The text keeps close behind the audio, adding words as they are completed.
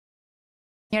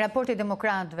Një raport i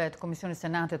demokratëve të Komisionit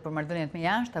Senatit për Marrëdhëniet me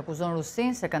Jashtë akuzon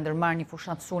Rusinë se ka ndërmarrë një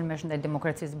fushatë sulmesh ndaj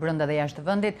demokracisë brenda dhe jashtë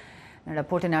vendit. Në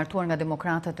raportin e hartuar nga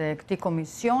demokratët e këtij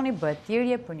komisioni bëhet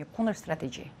thirrje për një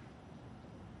kundërstrategji.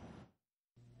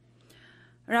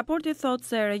 Raporti thotë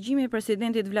se regjimi i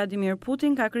presidentit Vladimir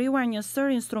Putin ka krijuar një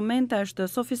sër instrumentash të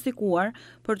sofistikuar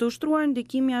për të ushtruar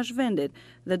ndikimin jashtë vendit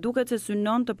dhe duket se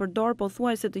synon të përdorë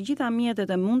pothuajse të gjitha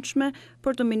mjetet e mundshme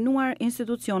për të minuar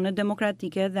institucionet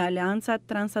demokratike dhe aleancat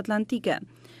transatlantike.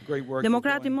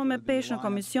 Demokrati më me peshë në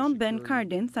komision, Ben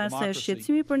Cardin, tha se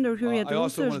shqetësimi për ndërhyrjet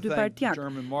ruse është dypartyak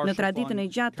në traditën e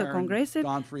gjatë të Kongresit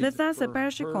dhe tha se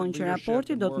parashikon që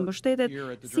raporti do të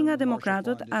mbështetet si nga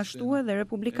demokratët ashtu edhe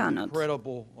republikanët.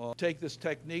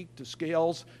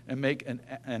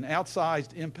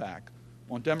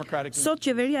 Sot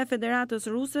qeveria e Federatës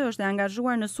Ruse është e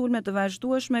angazhuar në sulme të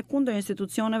vazhdueshme kundër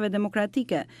institucioneve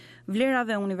demokratike,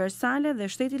 vlerave universale dhe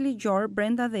shtetit ligjor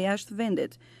brenda dhe jashtë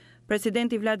vendit.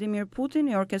 Presidenti Vladimir Putin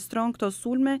i orkestron këto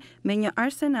sulme me një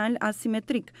arsenal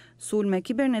asimetrik, sulme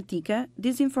kibernetike,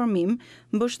 dizinformim,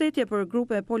 mbështetje për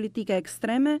grupe politike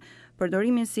ekstreme,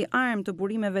 përdorimin si armë të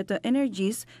burimeve të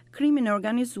energjisë, krimin e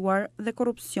organizuar dhe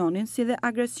korrupsionin si dhe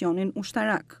agresionin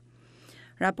ushtarak.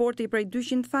 Raporti prej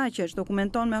 200 faqesh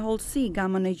dokumenton me hollësi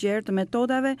gamën e gjerë të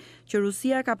metodave që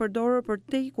Rusia ka përdorur për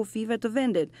te kufive të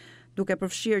vendit, duke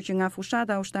përfshirë që nga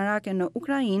fushata ushtarake në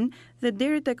Ukrainë dhe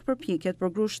deri tek përpjekjet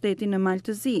për gru shteti në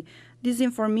Maltëzi,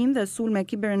 dizinformim dhe sulme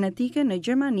kibernetike në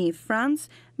Gjermani, Francë,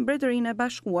 Mbretërinë e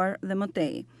Bashkuar dhe më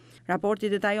tej. Raporti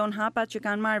detajon hapat që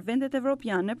kanë marrë vendet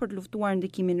evropiane për të luftuar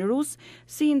ndikimin rus,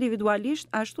 si individualisht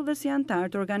ashtu dhe si antar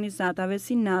të organizatave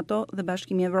si NATO dhe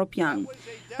Bashkimi Evropian.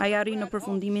 Ai arrin në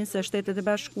përfundimin se Shtetet e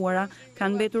Bashkuara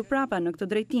kanë mbetur prapa në këtë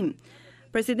drejtim.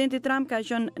 Presidenti Trump ka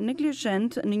qenë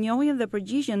neglizhent në njohjen dhe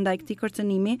përgjigjen ndaj këtij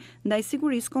kërcënimi ndaj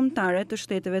sigurisë kombëtare të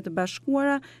Shteteve të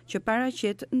Bashkuara që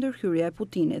paraqet ndërhyrja e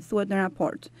Putinit, thuhet në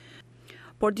raport.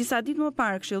 Por disa ditë më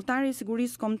parë, këshilltari i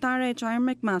sigurisë kombëtare Charles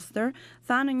McMaster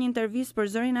tha në një intervistë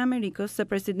për Zërin e Amerikës se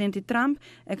presidenti Trump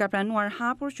e ka planuar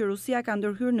hapur që Rusia ka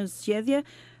ndërhyrë në zgjedhje,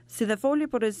 si dhe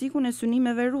foli për rrezikun e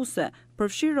synimeve ruse,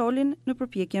 përfshi rolin në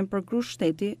përpjekjen për grush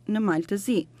shteti në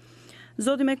Maltëzi.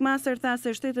 Zoti McMaster tha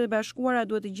se Shtetet e Bashkuara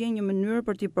duhet të gjejnë një mënyrë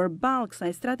për të përballë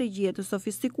kësaj strategjie të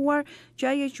sofistikuar që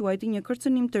ai e quajti një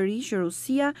kërcënim të ri që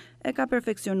Rusia e ka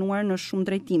perfeksionuar në shumë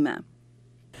drejtime.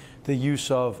 The use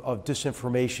of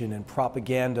disinformation and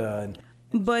propaganda and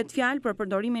Bëhet fjalë për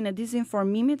përdorimin e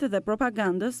dizinformimit dhe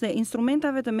propagandës dhe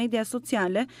instrumentave të media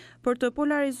sociale për të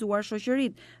polarizuar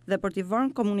shoqëritë dhe për të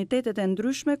vënë komunitetet e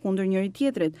ndryshme kundër njëri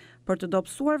tjetrit, për të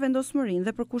dobësuar vendosmërinë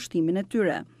dhe përkushtimin e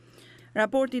tyre.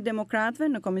 Raporti i demokratëve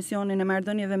në Komisionin e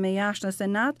Marrëdhënieve me Jashtë në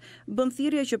Senat bën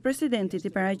thirrje që presidenti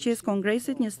të paraqesë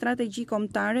Kongresit një strategji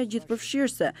kombëtare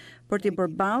gjithëpërfshirëse për të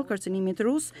bërë balë kërcënimit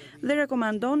rus dhe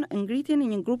rekomandon ngritjen e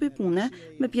një grupi pune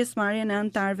me pjesëmarrjen e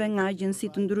anëtarëve nga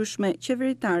agjenci të ndryshme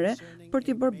qeveritare për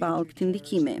të bërë balë këtij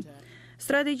ndikimi.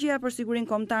 Strategjia për sigurinë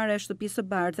kombëtare e Shtëpisë së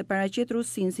Bardhë paraqet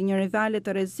Rusinë si një rivale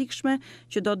të rrezikshme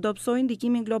që do të dobësojë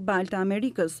ndikimin global të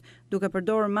Amerikës, duke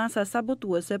përdorur masa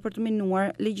sabotuese për të minuar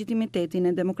legjitimitetin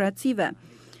e demokracive.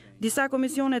 Disa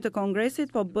komisione të Kongresit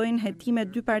po bëjnë hetime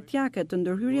dypartiake të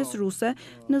ndërhyrjes ruse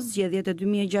në zgjedhjet e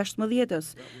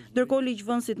 2016-s, ndërkohë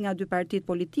ligjvënësit nga dy partitë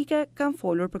politike kanë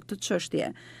folur për këtë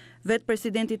çështje. Vetë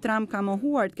presidenti Trump ka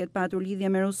mohuar të ketë patur lidhje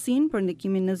me Rusinë për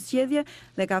ndikimin në zgjedhje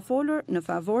dhe ka folur në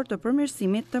favor të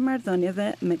përmirësimit të marrëdhënieve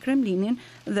me Kremlinin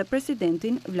dhe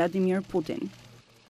presidentin Vladimir Putin.